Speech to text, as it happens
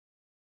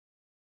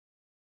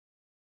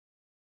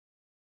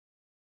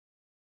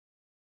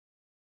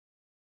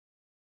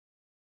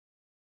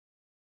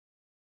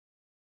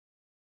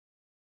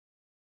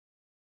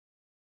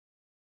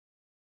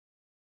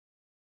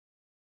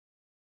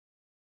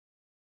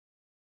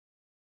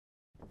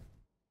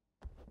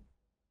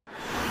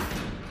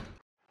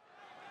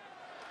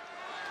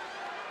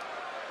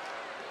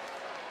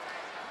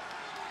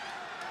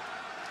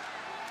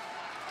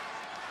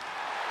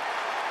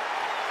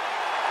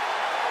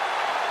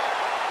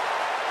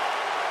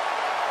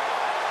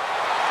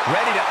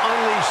ready to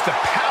unleash the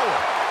power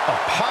of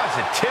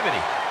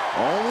positivity.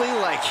 Only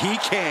like he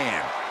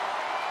can.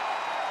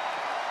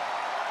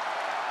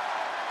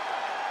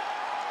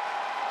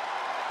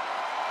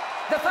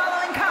 The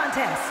following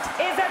contest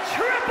is a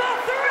triple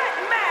threat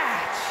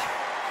match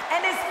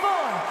and is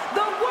for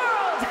the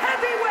World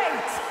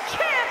Heavyweight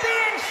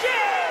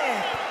Championship.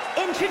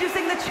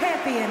 Introducing the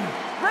champion,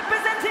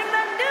 representing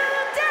the New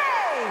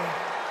Day,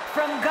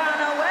 from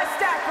Ghana, West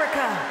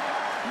Africa,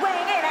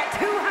 weighing in at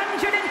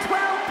 212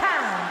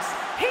 pounds,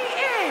 he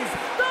is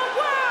the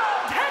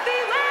World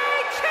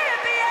Heavyweight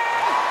Champion,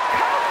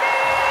 Kofi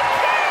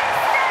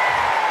Kingston!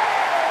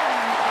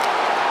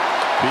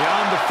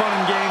 Beyond the fun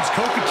and games,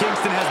 Kofi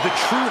Kingston has the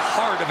true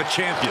heart of a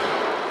champion.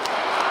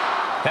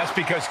 That's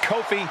because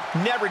Kofi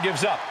never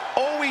gives up,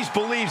 always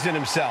believes in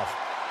himself.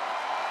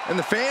 And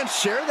the fans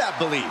share that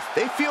belief.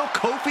 They feel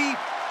Kofi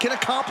can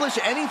accomplish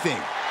anything.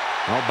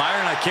 Well,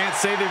 Byron, I can't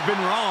say they've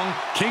been wrong.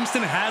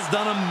 Kingston has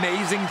done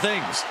amazing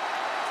things.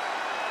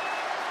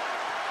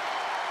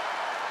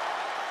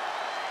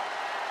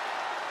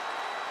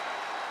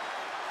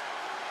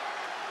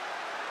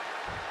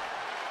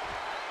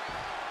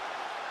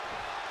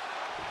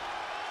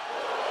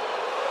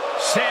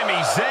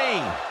 Sami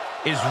Zayn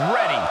is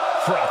ready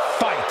for a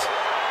fight.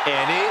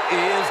 And it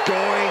is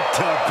going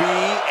to be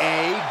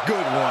a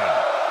good one.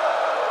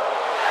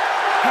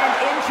 And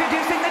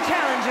introducing the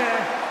challenger,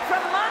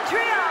 from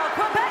Montreal,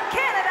 Quebec,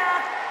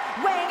 Canada,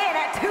 weighing in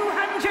at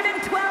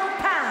 212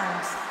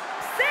 pounds,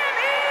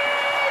 Sami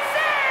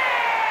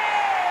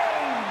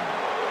Zayn!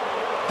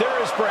 There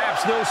is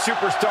perhaps no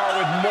superstar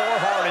with more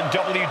heart in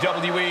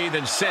WWE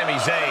than Sami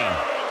Zayn.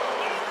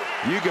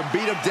 You can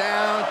beat him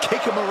down,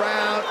 kick him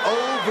around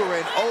over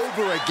and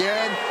over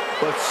again,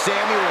 but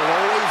Sami will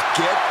always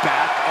get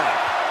back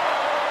up.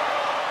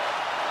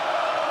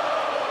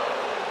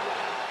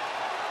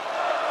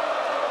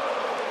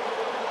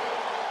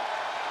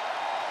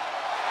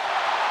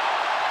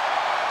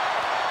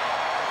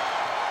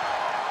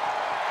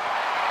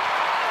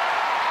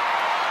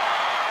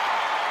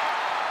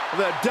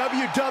 The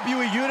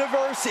WWE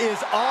Universe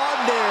is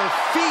on their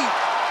feet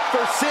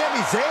for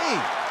Sami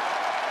Zayn.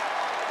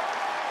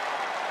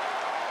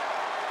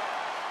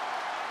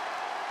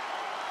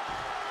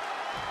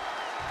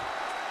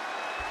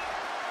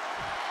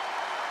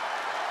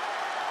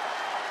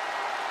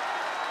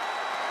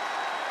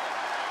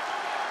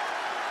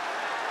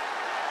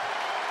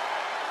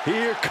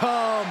 Here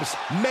comes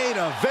main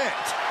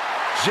event,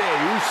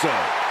 Jey Uso.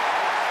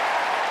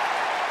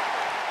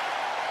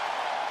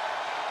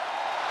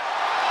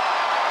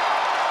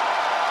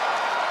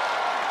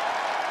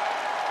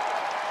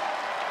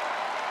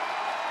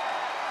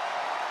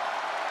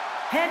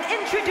 And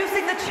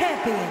introducing the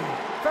champion,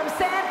 from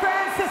San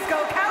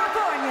Francisco,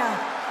 California,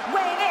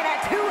 weighing in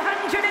at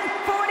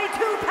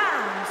 242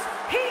 pounds,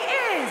 he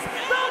is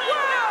the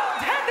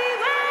World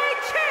Heavyweight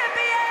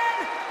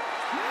Champion,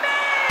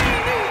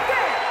 Main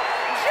Event,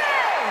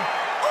 Jey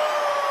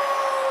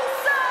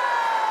Uso!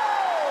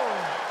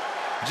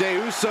 Jey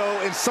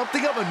Uso in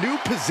something of a new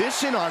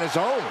position on his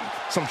own.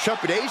 Some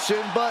trepidation,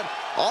 but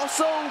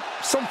also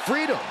some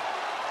freedom.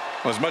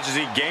 As much as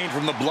he gained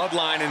from the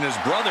bloodline and his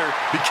brother,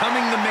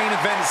 becoming the main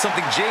event is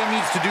something Jey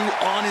needs to do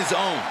on his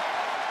own.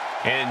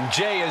 And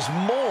Jey is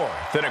more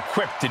than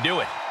equipped to do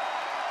it.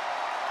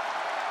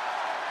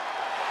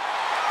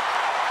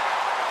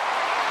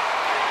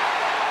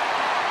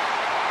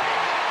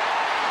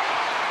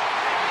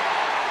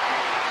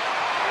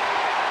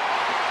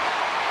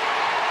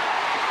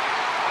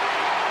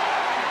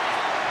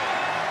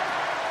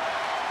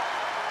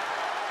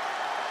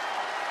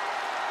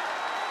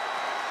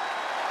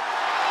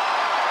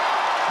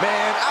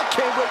 Man, I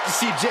can't wait to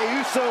see Jey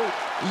Uso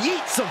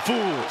yeet some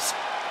fools.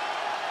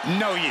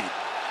 No yeet.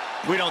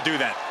 We don't do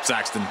that,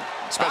 Saxton.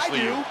 Especially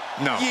I do. you.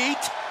 No.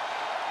 Yeet.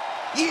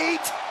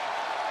 Yeet.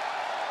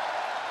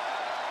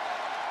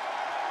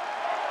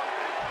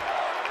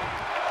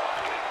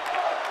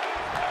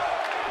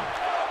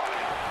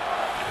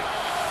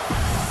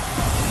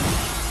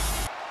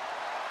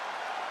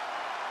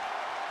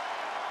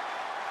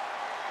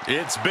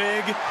 It's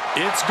big,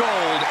 it's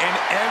gold, and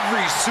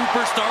every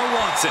superstar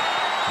wants it.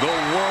 The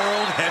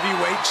World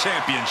Heavyweight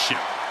Championship.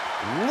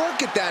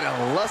 Look at that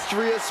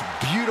illustrious,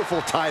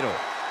 beautiful title.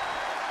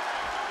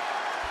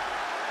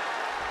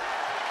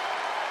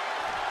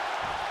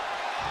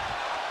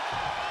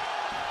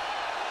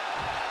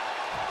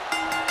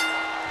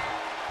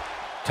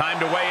 Time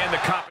to weigh in the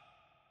competition.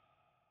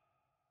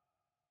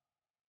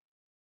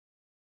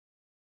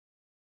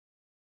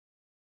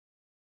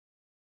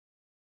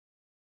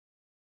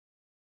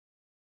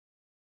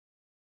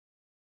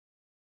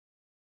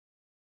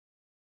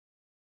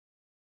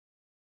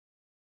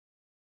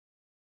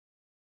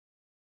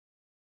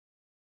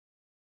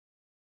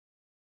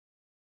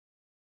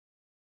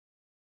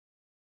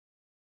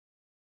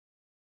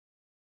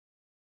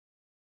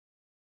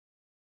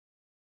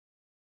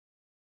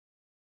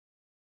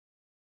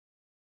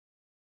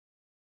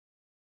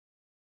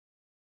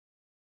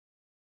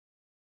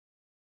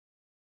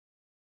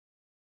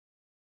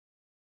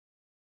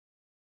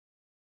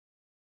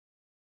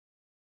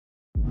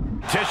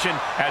 Competition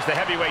as the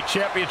heavyweight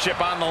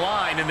championship on the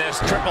line in this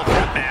triple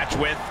threat match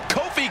with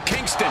Kofi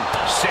Kingston,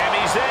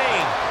 Sami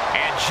Zayn,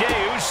 and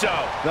Jey Uso.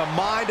 The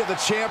mind of the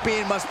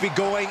champion must be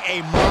going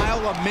a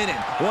mile a minute,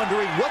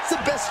 wondering what's the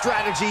best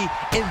strategy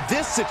in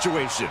this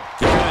situation.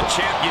 If you're the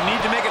champ, you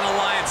need to make an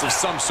alliance of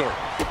some sort.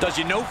 It does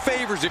you no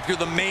favors if you're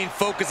the main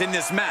focus in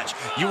this match.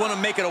 You want to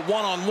make it a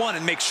one-on-one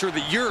and make sure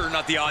that you're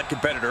not the odd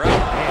competitor out.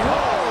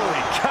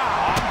 Holy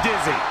cow, I'm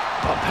dizzy.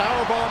 A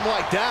powerbomb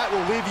like that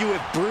will leave you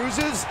with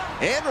bruises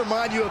and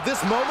remind you of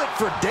this moment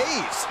for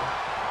days.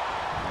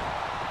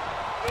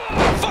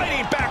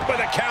 Fighting back with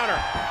a counter.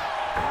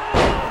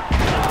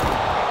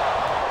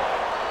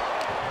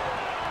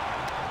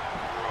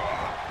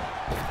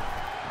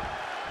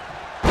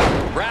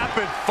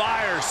 Rapid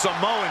fire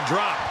Samoan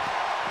drop.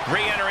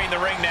 Re-entering the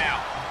ring now.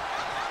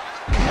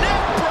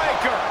 Neck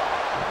breaker.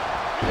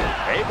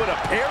 Able to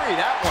parry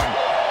that one.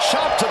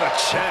 Chop to the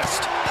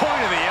chest.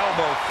 Point of the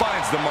elbow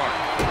finds the mark.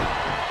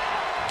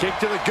 Kick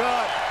to the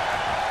gut.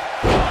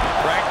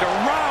 Cranked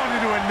around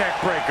into a neck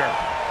breaker.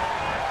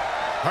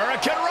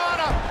 Hurricane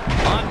Rana.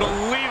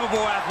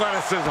 Unbelievable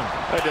athleticism.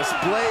 A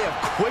display of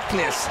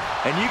quickness,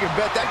 and you can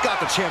bet that got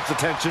the champ's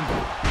attention.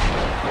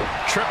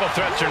 Triple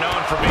threats are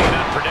known for being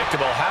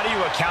unpredictable. How do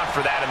you account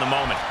for that in the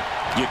moment?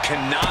 You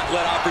cannot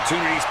let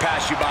opportunities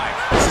pass you by.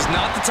 This is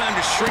not the time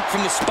to shrink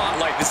from the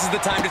spotlight. This is the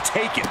time to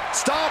take it.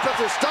 Stop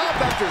after stop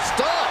after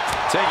stop.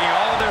 Taking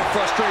all their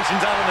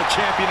frustrations out on the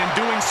champion and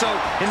doing so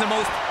in the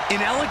most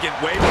inelegant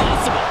way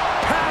possible.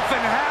 Half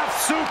and half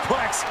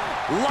suplex.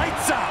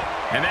 Lights out.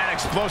 And that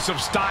explosive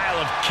style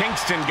of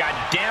Kingston got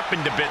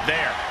dampened a bit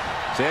there.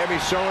 Sami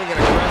showing an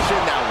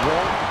aggression that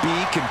won't be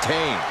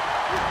contained.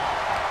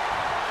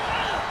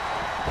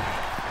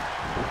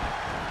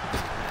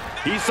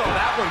 He saw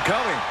that one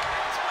coming.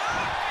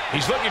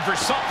 He's looking for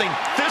something.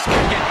 This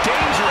could get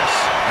dangerous.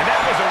 And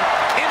that was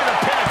into the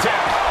pin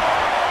attempt.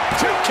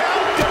 2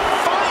 count,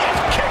 defiant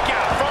kick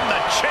out from the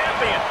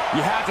champion.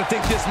 You have to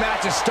think this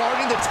match is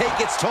starting to take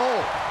its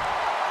toll.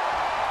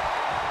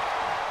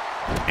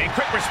 In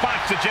quick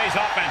response to Jey's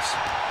offense.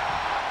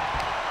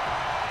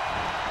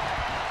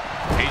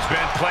 He's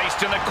been placed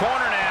in the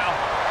corner now.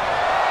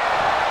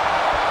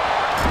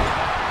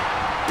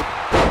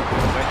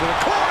 Went to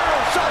the corner,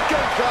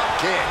 shotgun drop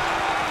kick.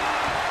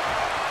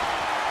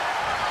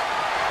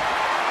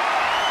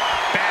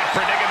 Bad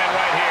predicament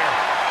right here.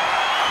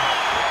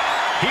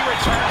 He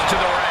returns to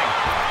the ring.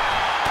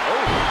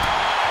 Oh.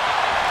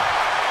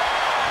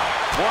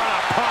 What a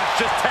punch,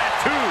 just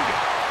tattooed.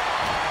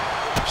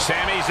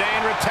 Sami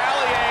Zayn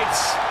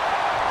retaliates.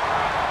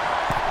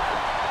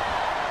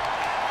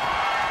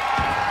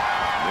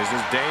 This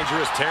is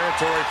dangerous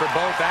territory for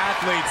both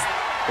athletes.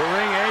 The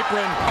ring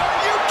apron. Are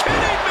you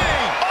kidding me?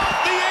 Off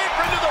the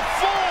apron to the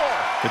floor.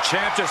 The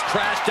champ just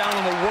crashed down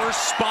on the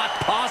worst spot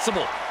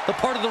possible. The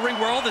part of the ring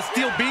where all the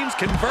steel beams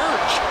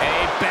converge.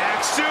 A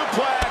back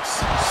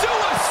suplex.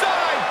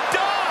 Suicide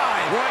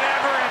dive.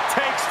 Whatever it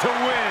takes to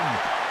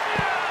win.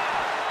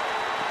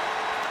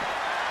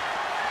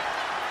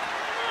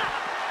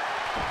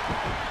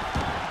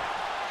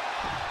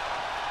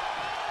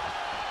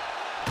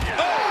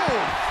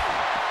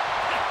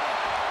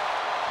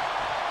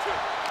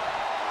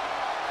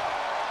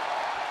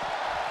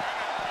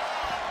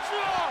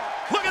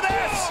 Look at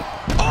this!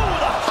 Oh,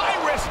 the high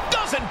risk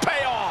doesn't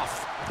pay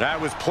off! That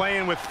was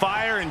playing with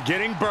fire and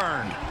getting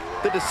burned.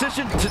 The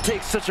decision to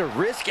take such a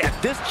risk at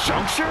this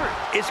juncture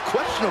is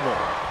questionable.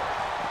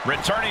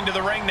 Returning to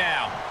the ring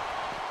now.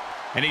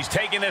 And he's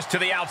taking this to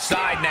the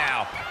outside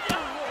now.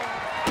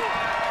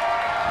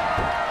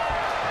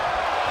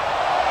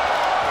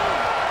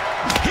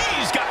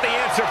 He's got the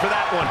answer for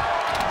that one.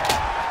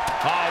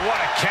 Oh,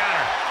 what a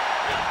counter.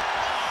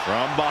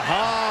 From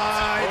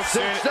behind,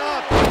 sits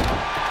up.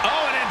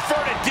 Oh, an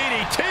inverted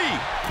DDT.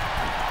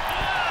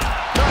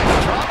 Nice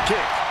drop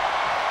kick.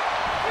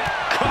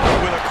 Caught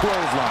with a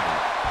clothesline.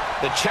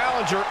 The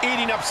challenger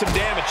eating up some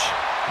damage.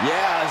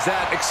 Yeah, as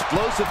that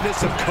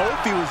explosiveness of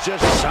Kofi was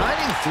just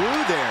shining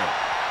through there.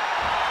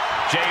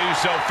 Jey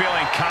Uso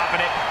feeling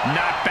confident,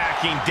 not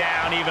backing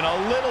down even a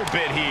little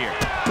bit here.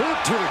 Boot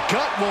to the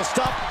gut will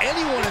stop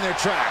anyone in their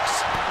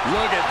tracks.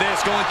 Look at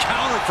this, going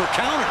counter for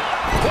counter.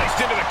 Placed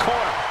into the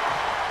corner.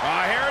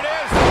 Oh, here it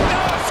is.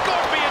 No,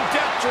 Scorpion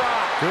death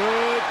drop.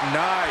 Good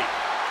night.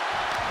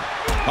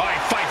 Oh, he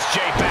fights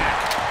Jey back.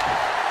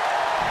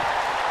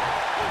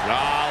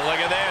 Oh, look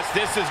at this.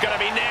 This is going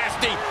to be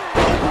nasty.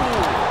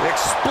 Ooh,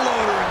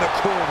 exploder in the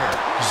corner.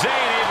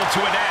 Zayn able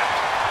to adapt.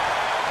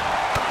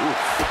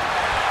 Oof.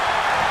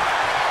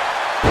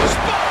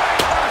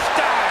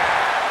 Spinebuster!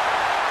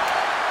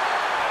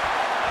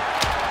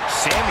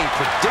 Sami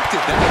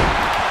predicted that.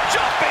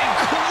 Jumping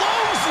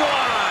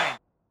clothesline.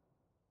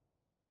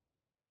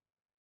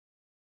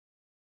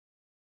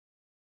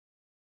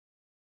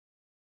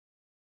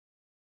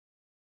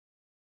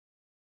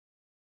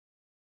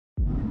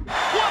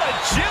 What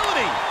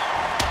agility!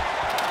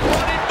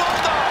 Running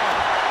bulldog!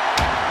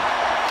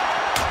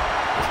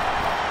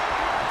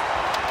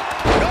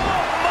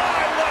 Oh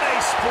my, what a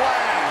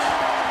splash!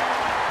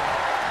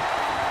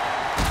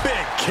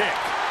 Big kick.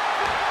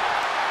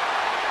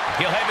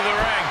 He'll head to the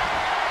ring.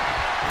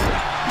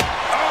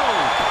 Oh!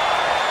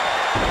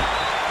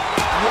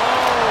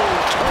 Whoa!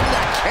 Turn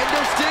that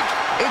kendo stick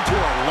into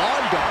a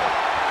lawn dart.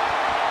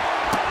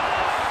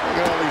 Look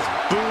at all these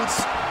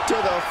boots to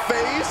the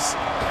face.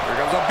 Here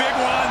comes a big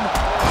one.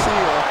 See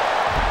ya.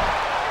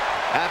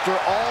 After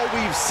all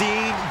we've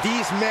seen,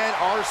 these men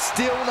are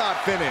still not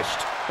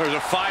finished. There's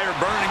a fire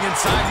burning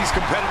inside these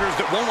competitors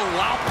that won't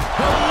allow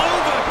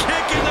Helluva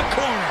Kick in the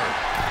corner.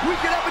 We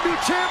could have a new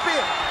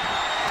champion.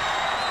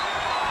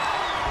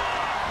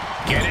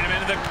 Getting him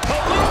into the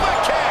Helluva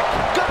Kick.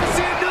 Gonna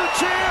see a new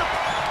champ.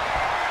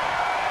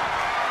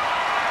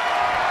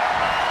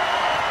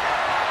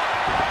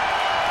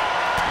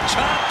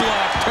 Chop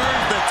block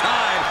turns the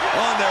tide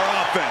on their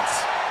offense.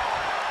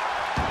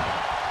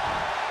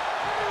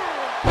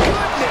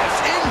 Goodness,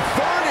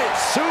 inverted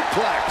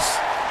suplex.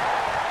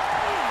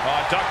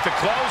 Oh, duck the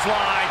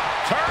clothesline.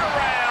 Turn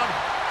around.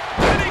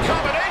 Any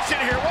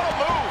combination here. What a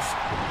move.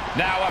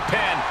 Now a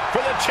pin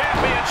for the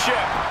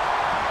championship.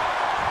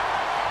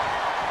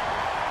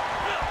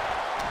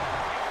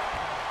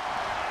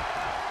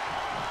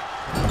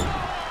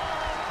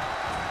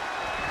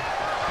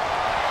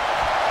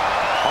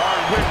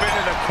 Hard whip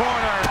into the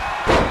corner.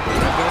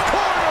 Into the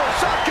corner,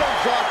 shotgun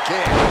drop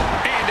kick.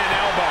 And an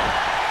elbow.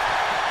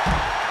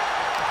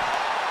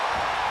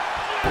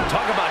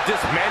 Talk about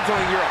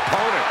dismantling your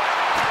opponent.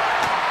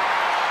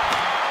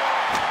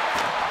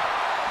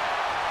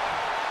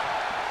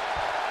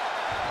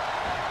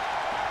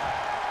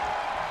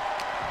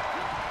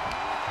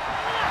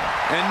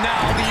 And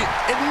now the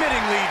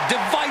admittingly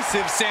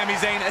divisive Sami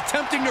Zayn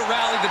attempting to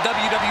rally the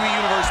WWE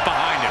Universe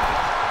behind him.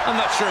 I'm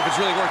not sure if it's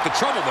really worth the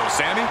trouble though,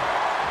 Sami.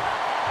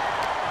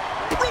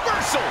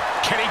 Reversal.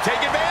 Can he take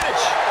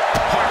advantage?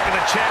 Hard for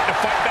the champ to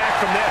fight back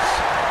from this.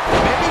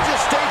 Maybe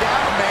just stay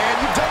down, man.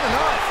 You've done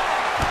enough.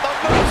 The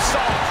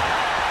moonsault.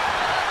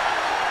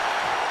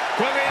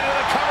 Quickly into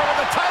the cover with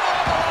the title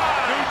on the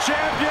line. New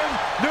champion,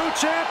 new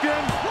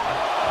champion.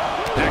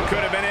 That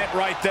could have been it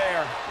right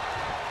there.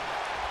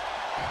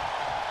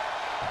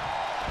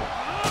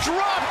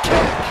 Drop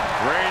kick.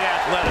 Great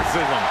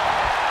athleticism.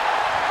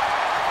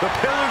 The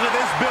pillars of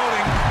this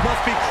building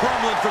must be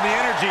crumbling from the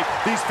energy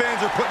these fans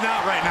are putting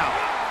out right now.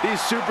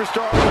 These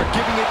superstars are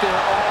giving it their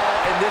all,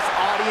 and this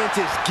audience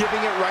is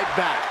giving it right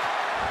back.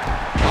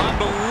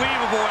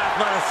 Unbelievable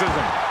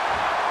athleticism.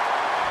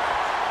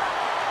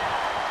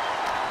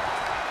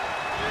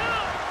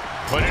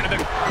 Put into the...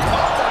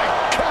 Oh my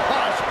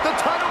gosh! The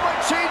title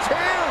might change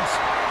hands!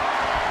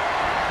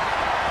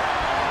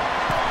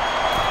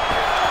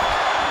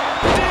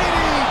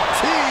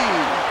 DDT!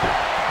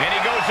 And he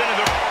goes into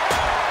the...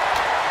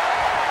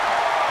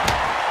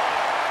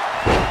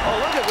 Oh,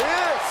 look at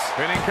this!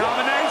 Spinning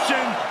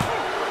combination.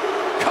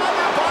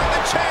 Covered by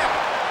the champ.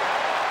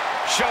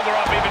 Shoulder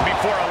up even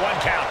before a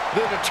 1 count.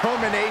 The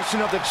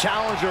determination of the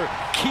challenger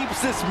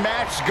keeps this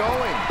match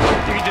going.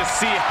 You can just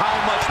see how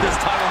much this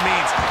title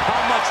means,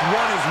 how much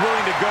one is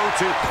willing to go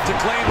to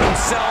claim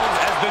themselves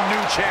as the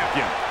new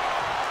champion.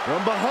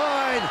 From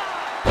behind,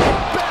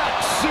 back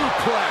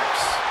suplex.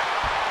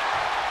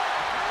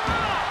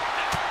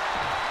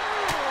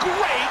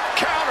 Great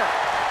counter.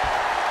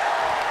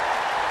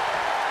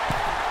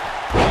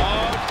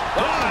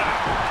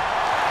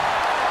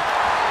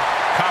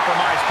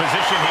 Compromised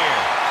position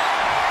here.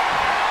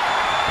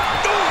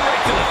 Ooh,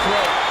 right to the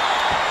throat.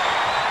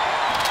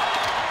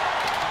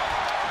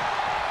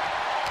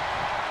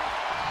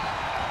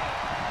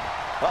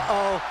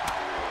 Uh-oh.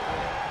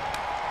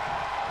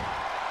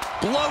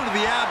 Blow to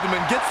the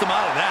abdomen gets them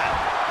out of that.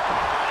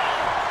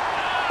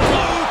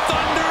 Blue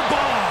Thunder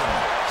Bomb.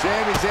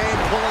 Sami Zayn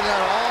pulling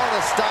out all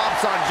the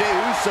stops on Jey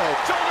Uso.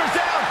 Shoulders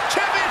down.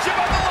 Championship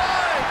on the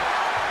line.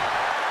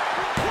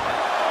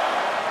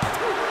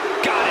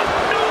 Got it.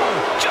 No,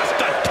 just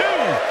a 2.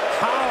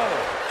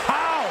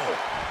 How?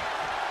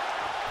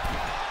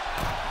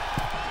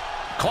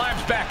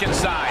 Climbs back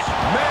inside.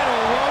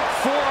 Metal rope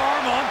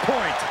forearm on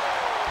point.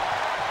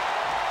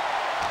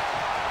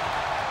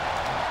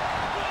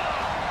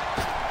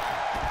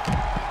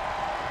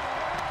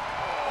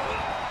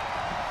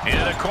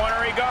 Into the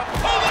corner he goes.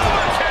 Oh,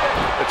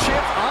 The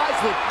champ's eyes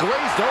look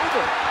glazed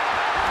over.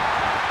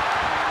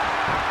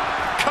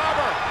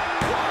 cover.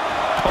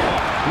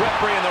 Oh,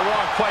 referee in the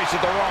wrong place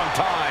at the wrong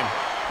time.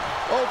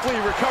 Hopefully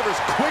he recovers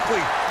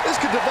quickly. This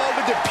could devolve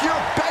into pure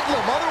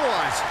bedlam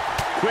otherwise.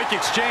 Quick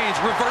exchange,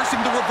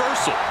 reversing the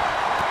reversal.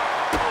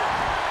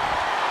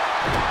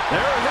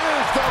 There it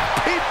is, the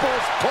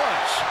People's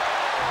Punch.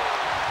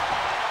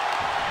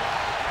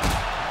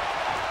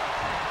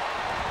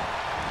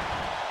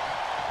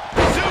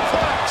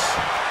 Suplex.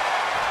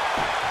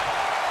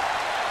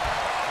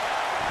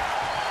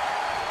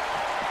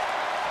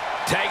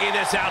 Tagging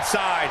this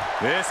outside.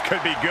 This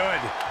could be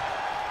good.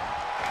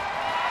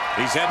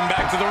 He's heading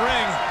back to the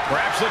ring.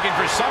 Perhaps looking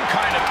for some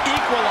kind of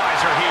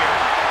equalizer here.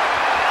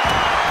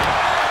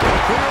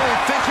 Clearly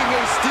thinking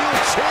a steel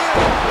chair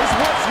is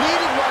what's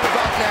needed right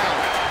about now.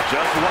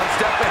 Just one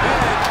step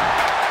ahead.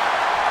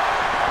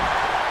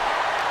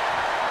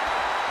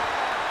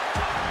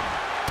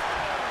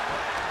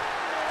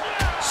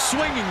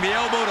 swinging the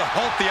elbow to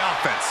halt the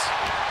offense.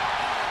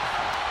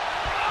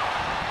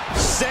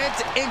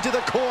 Sent into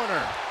the corner.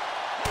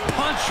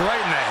 Punch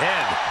right in the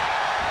head.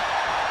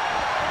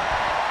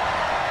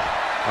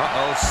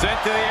 Uh-oh, sent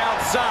to the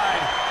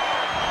outside.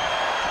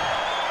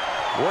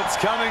 What's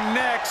coming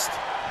next?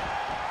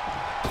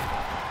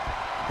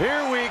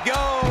 Here we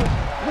go.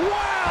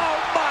 Wow,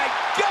 my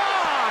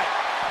God!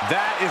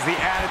 That is the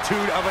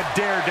attitude of a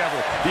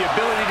daredevil. The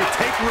ability to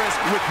take risk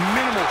with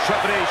minimal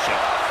trepidation.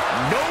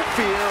 No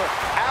fear,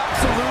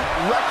 absolute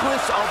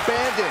reckless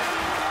abandon.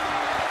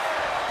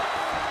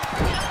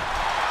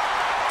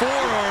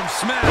 Forearm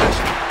smash.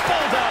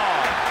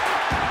 Bulldog.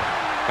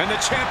 And the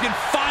champion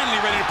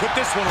finally ready to put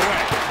this one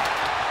away.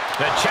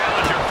 The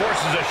challenger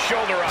forces a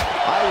shoulder up.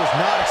 I was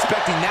not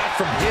expecting that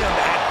from him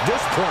at this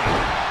point.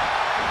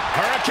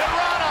 Hurricane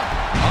Rana.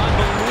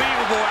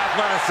 Unbelievable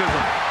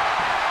athleticism.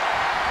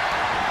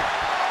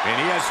 And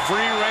he has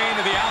free reign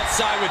to the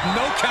outside with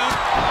no count.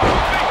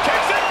 Big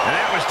kicks it. And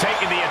that was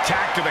taking the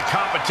attack to the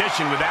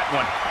competition with that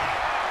one.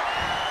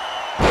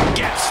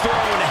 Gets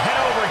thrown head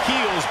over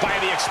heels by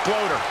the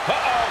Exploder.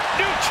 Uh-oh,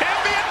 new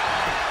champion.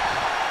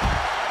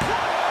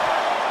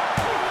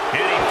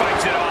 And he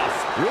fights it off.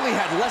 Really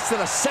had less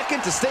than a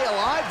second to stay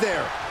alive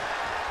there.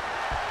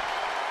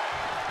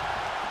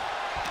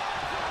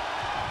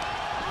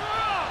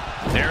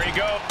 There he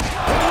goes.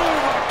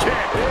 Kick.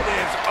 It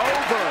is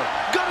over.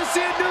 Gonna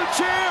see a new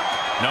champ.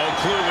 No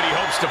clue what he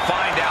hopes to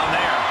find down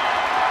there.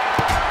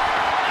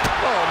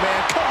 Oh,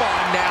 man, come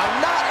on now.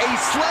 Not a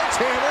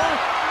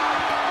sledgehammer.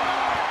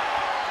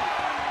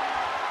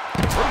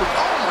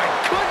 Oh, my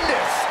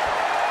goodness.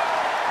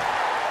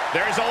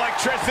 There's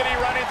electricity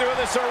running through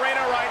this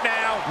arena right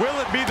now. Will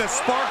it be the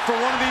spark for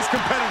one of these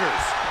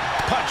competitors?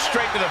 Punch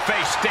straight to the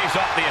face, stays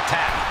off the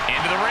attack.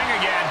 Into the ring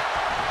again.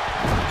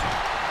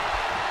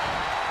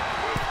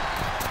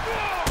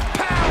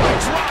 Power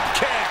drop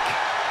kick.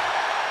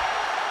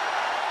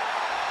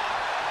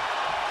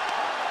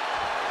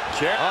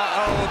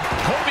 Uh-oh.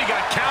 Hope he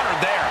got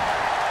countered there.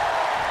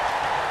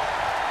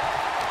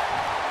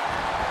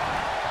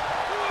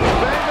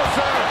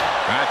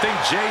 And I think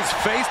Jay's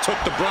face took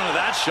the brunt of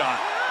that shot.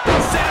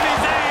 Sami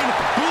Zayn,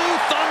 Blue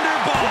Thunder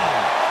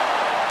Bomb.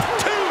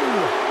 2.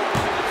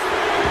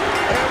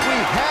 And we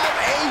have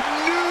a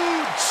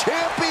new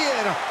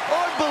champion.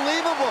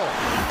 Unbelievable.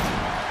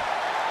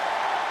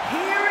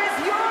 Here is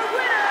your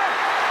winner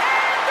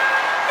and the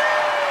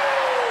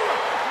new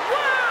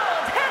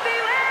World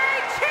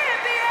Heavyweight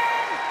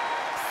Champion,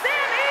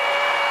 Sami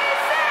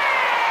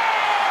Zayn!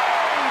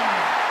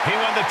 He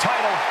won the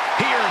title.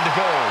 He earned the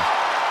gold.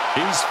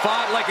 He's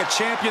fought like a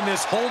champion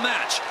this whole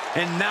match,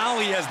 and now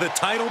he has the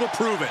title to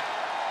prove it.